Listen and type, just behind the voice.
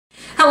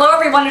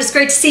everyone, it's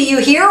great to see you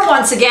here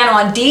once again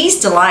on Dee's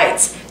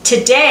Delights.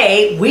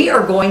 Today we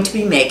are going to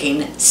be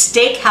making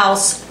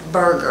Steakhouse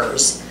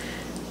Burgers.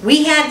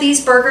 We had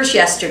these burgers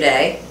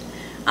yesterday.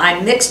 I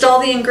mixed all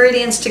the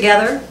ingredients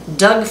together,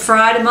 Doug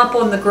fried them up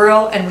on the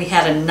grill, and we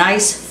had a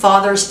nice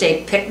Father's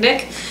Day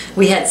picnic.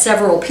 We had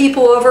several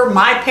people over,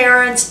 my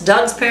parents,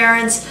 Doug's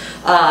parents,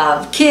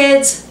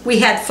 kids. We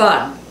had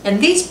fun. And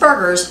these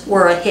burgers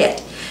were a hit.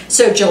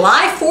 So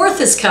July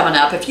 4th is coming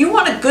up. If you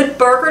want a good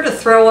burger to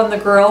throw on the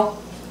grill,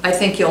 I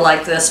think you'll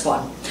like this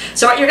one.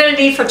 So what you're going to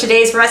need for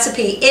today's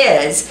recipe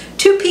is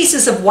 2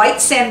 pieces of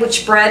white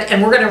sandwich bread,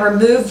 and we're going to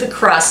remove the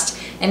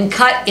crust and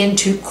cut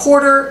into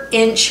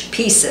 1/4-inch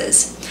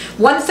pieces.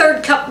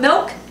 1/3 cup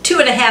milk,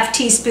 2½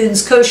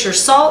 teaspoons kosher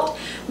salt,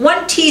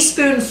 1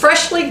 teaspoon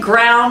freshly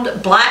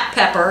ground black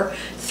pepper,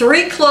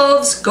 3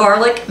 cloves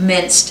garlic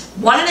minced,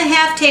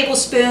 1½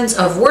 tablespoons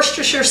of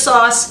Worcestershire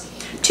sauce,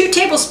 2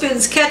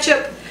 tablespoons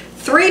ketchup,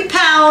 3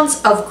 pounds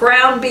of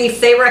ground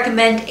beef. They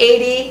recommend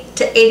 80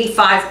 to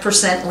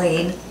 85%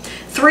 lean.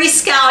 3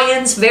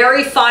 scallions,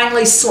 very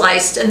finely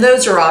sliced, and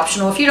those are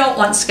optional. If you don't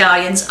want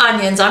scallions,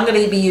 onions. I'm going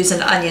to be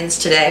using onions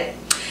today.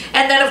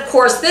 And then, of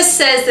course, this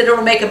says that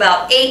it'll make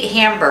about 8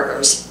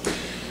 hamburgers.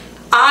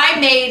 I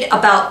made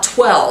about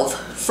 12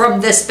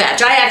 from this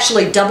batch. I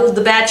actually doubled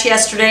the batch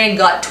yesterday and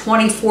got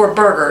 24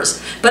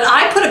 burgers. But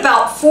I put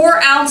about 4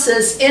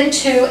 ounces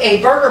into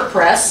a burger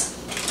press.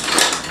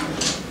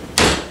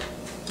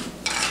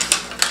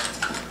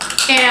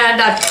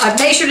 And I've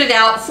measured it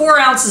out, 4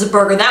 ounces of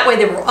burger. That way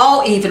they were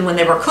all even when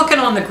they were cooking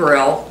on the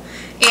grill.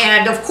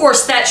 And of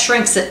course that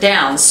shrinks it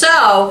down.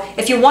 So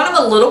if you want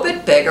them a little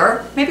bit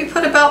bigger, maybe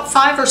put about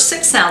 5 or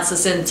 6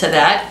 ounces into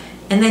that.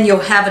 And then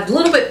you'll have a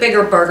little bit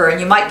bigger burger and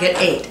you might get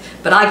 8.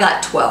 But I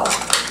got 12.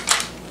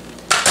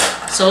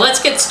 So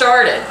let's get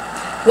started.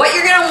 What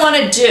you're going to want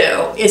to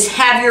do is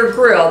have your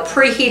grill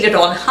preheated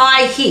on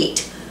high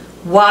heat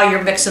while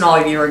you're mixing all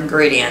of your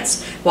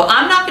ingredients. Well,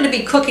 I'm not going to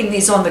be cooking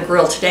these on the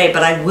grill today,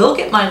 but I will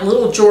get my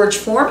little George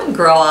Foreman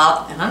grill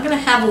out and I'm going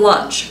to have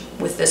lunch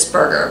with this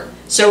burger.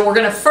 So we're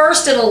going to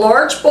first, in a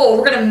large bowl,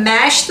 we're going to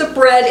mash the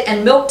bread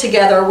and milk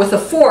together with a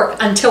fork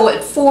until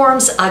it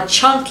forms a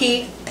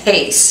chunky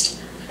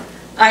paste.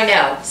 I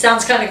know,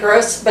 sounds kind of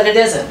gross, but it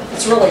isn't.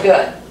 It's really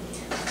good.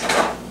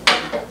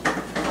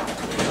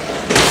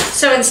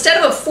 So instead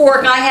of a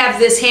fork, I have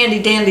this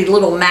handy dandy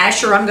little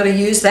masher I'm going to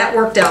use. That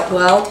worked out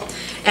well.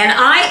 And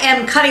I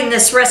am cutting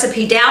this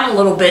recipe down a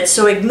little bit,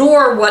 so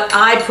ignore what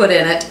I put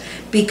in it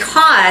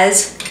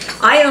because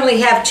I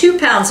only have 2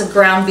 pounds of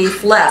ground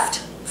beef left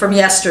from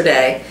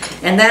yesterday,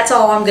 and that's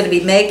all I'm going to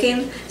be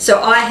making.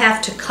 So I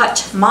have to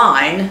cut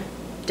mine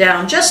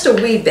down just a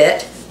wee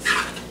bit.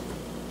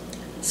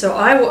 So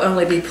I will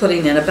only be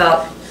putting in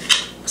about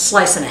 1.5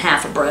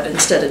 slices of bread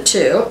instead of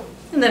 2.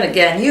 And then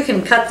again, you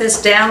can cut this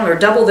down or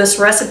double this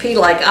recipe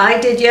like I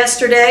did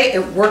yesterday.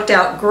 It worked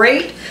out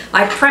great.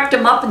 I prepped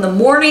them up in the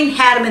morning,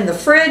 had them in the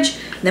fridge,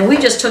 and then we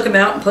just took them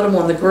out and put them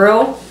on the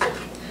grill.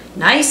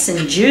 Nice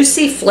and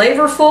juicy,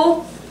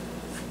 flavorful.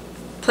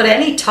 Put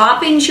any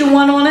toppings you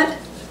want on it.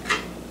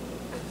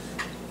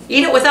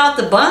 Eat it without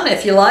the bun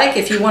if you like.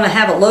 If you want to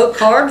have a low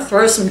carb,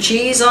 throw some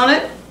cheese on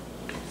it.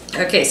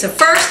 Okay, so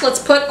first let's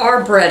put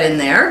our bread in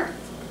there.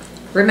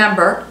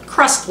 Remember,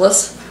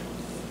 crustless.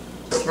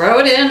 Throw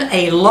it in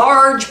a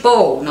large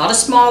bowl, not a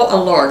small, a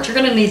large. You're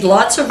going to need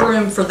lots of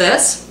room for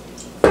this.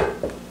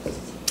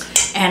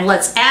 And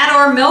let's add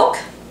our milk.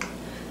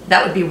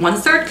 That would be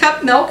 1/3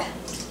 cup milk.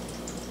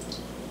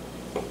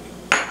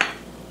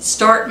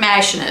 Start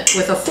mashing it.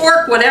 With a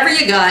fork, whatever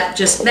you got,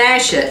 just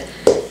mash it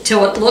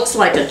till it looks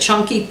like a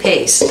chunky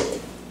paste.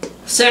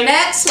 So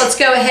next, let's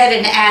go ahead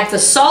and add the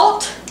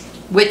salt,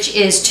 which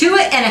is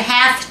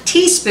 2½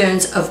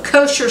 teaspoons of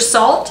kosher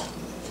salt.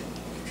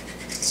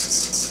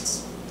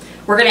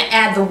 We're going to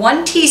add the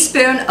 1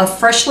 teaspoon of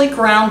freshly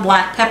ground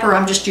black pepper.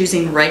 I'm just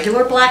using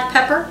regular black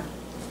pepper.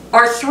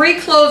 Our 3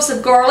 cloves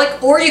of garlic,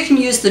 or you can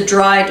use the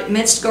dried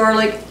minced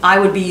garlic. I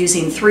would be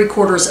using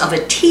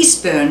 3/4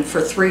 teaspoon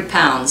for 3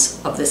 pounds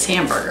of this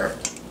hamburger.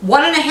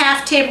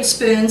 1½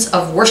 tablespoons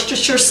of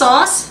Worcestershire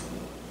sauce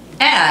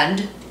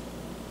and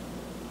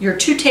your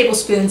 2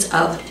 tablespoons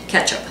of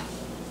ketchup.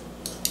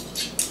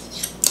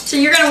 So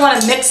you're going to want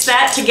to mix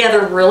that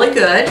together really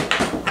good.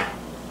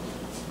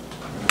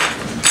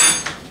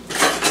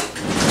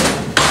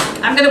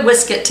 I'm going to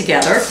whisk it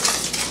together.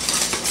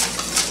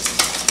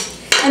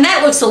 And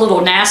that looks a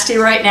little nasty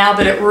right now,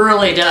 but it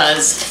really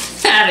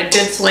does add a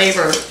good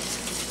flavor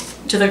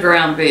to the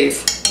ground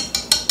beef.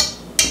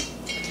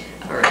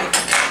 All right.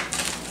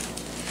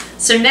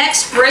 So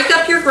next, break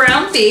up your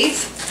ground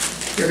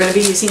beef. You're going to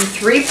be using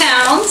 3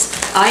 pounds.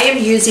 I am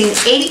using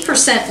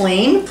 80%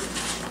 lean.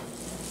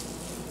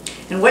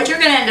 And what you're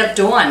going to end up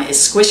doing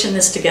is squishing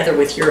this together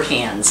with your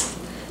hands.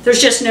 There's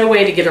just no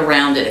way to get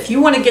around it. If you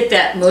want to get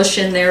that mush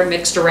in there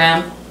mixed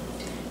around,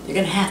 you're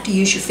going to have to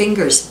use your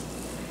fingers.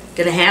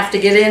 Going to have to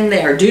get in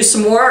there, do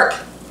some work.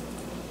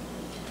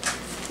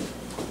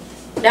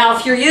 Now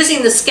if you're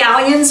using the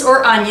scallions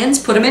or onions,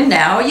 put them in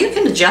now. You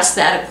can adjust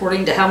that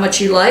according to how much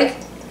you like.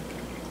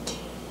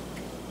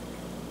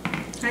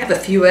 I have a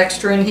few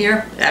extra in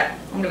here. Yeah,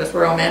 I'm gonna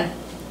throw them in.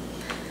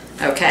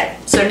 Okay,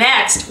 so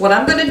next, what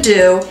I'm gonna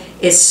do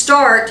is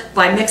start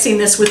by mixing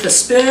this with a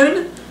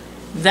spoon,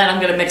 then I'm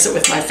gonna mix it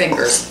with my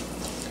fingers.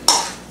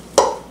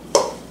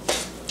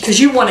 Because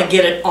you wanna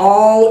get it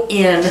all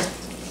in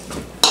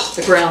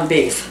the ground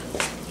beef.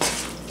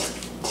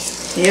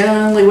 The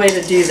only way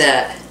to do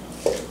that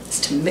is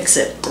to mix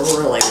it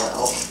really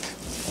well.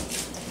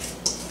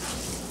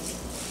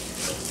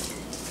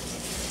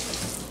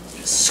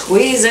 Just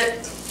squeeze it.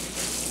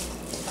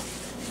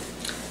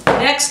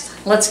 Next,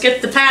 let's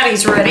get the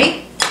patties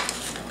ready.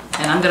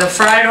 And I'm gonna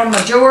fry it on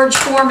my George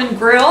Foreman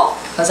grill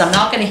because I'm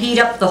not gonna heat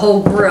up the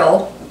whole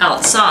grill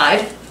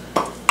outside.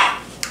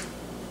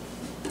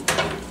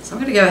 So I'm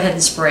gonna go ahead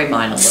and spray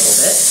mine a little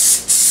bit.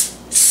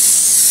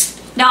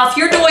 Now, if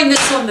you're doing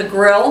this on the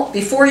grill,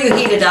 before you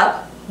heat it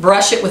up,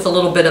 brush it with a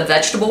little bit of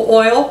vegetable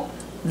oil.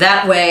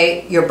 That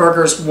way your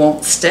burgers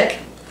won't stick.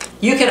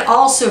 You can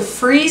also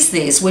freeze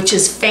these, which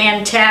is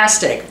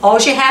fantastic. All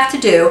you have to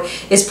do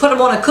is put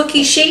them on a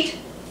cookie sheet,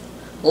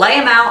 lay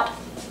them out,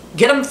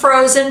 get them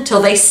frozen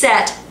till they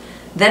set,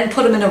 then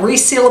put them in a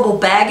resealable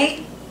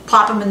baggie,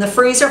 pop them in the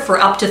freezer for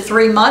up to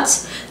 3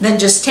 months, then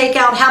just take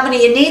out how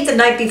many you need the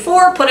night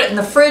before, put it in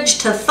the fridge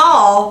to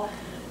thaw,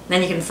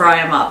 then you can fry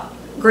them up.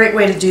 Great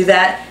way to do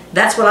that.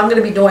 That's what I'm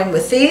going to be doing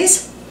with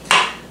these.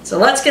 So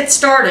let's get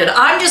started.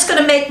 I'm just going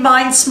to make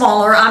mine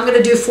smaller. I'm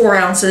going to do 4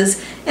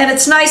 ounces, and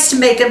it's nice to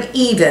make them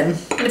even.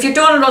 And if you're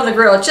doing it on the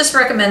grill, it just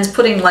recommends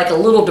putting like a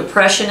little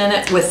depression in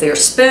it with your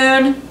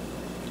spoon.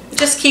 It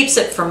just keeps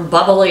it from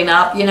bubbling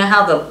up. You know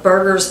how the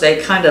burgers,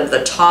 they kind of,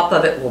 the top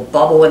of it will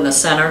bubble in the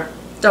center?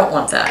 Don't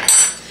want that.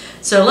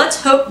 So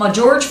let's hope my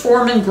George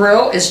Foreman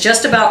grill is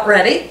just about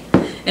ready.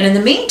 And in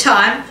the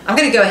meantime, I'm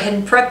going to go ahead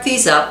and prep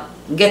these up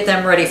and get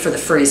them ready for the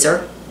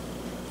freezer.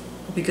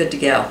 We'll be good to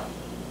go.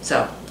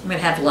 So I'm going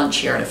to have lunch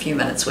here in a few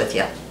minutes with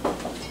you.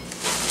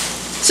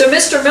 So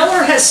Mr.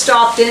 Miller has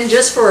stopped in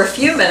just for a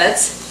few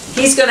minutes.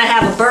 He's going to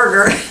have a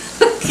burger.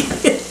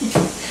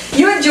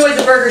 You enjoyed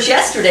the burgers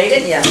yesterday,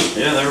 didn't you?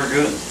 Yeah, they were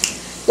good.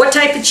 What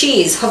type of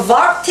cheese?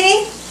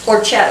 Havarti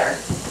or cheddar?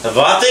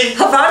 Havarti?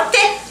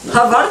 Havarti?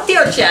 Havarti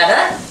or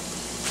cheddar?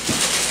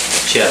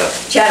 Cheddar.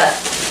 Cheddar.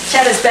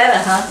 Cheddar's better,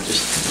 huh?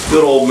 Just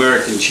good old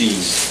American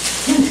cheese.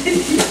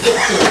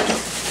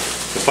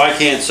 If I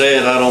can't say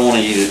it, I don't want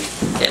to eat it.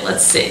 Okay,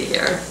 let's see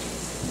here.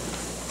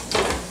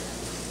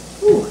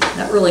 Ooh,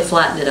 that really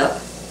flattened it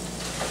up.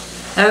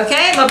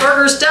 Okay, my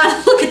burger's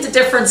done. Look at the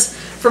difference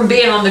from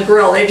being on the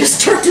grill. They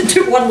just turned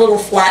into one little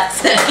flat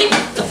thing.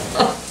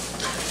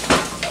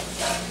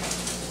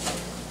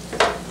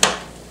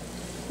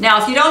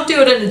 Now, if you don't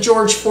do it in a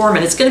George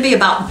Foreman, it's going to be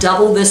about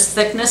double this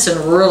thickness and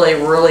really,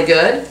 really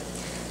good.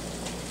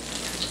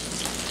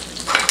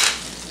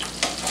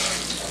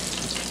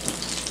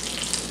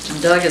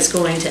 And Doug is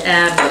going to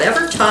add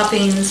whatever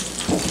toppings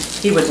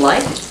he would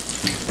like.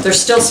 There's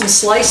still some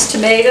sliced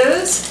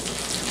tomatoes.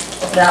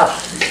 No,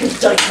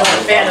 Doug's not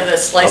a fan of the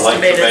sliced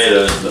tomatoes. I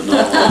like tomatoes, but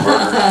not on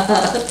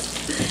a burger.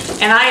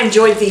 And I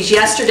enjoyed these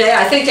yesterday.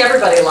 I think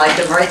everybody liked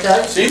them, right,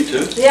 Doug? Seemed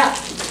to. Yeah.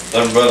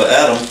 Everybody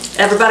at them.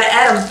 Everybody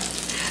at them.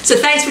 So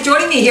thanks for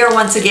joining me here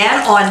once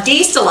again on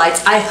Dee's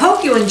Delights. I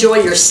hope you enjoy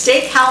your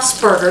Steakhouse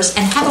Burgers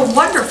and have a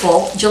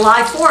wonderful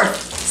July 4th.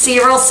 See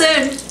you real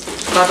soon.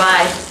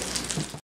 Bye-bye.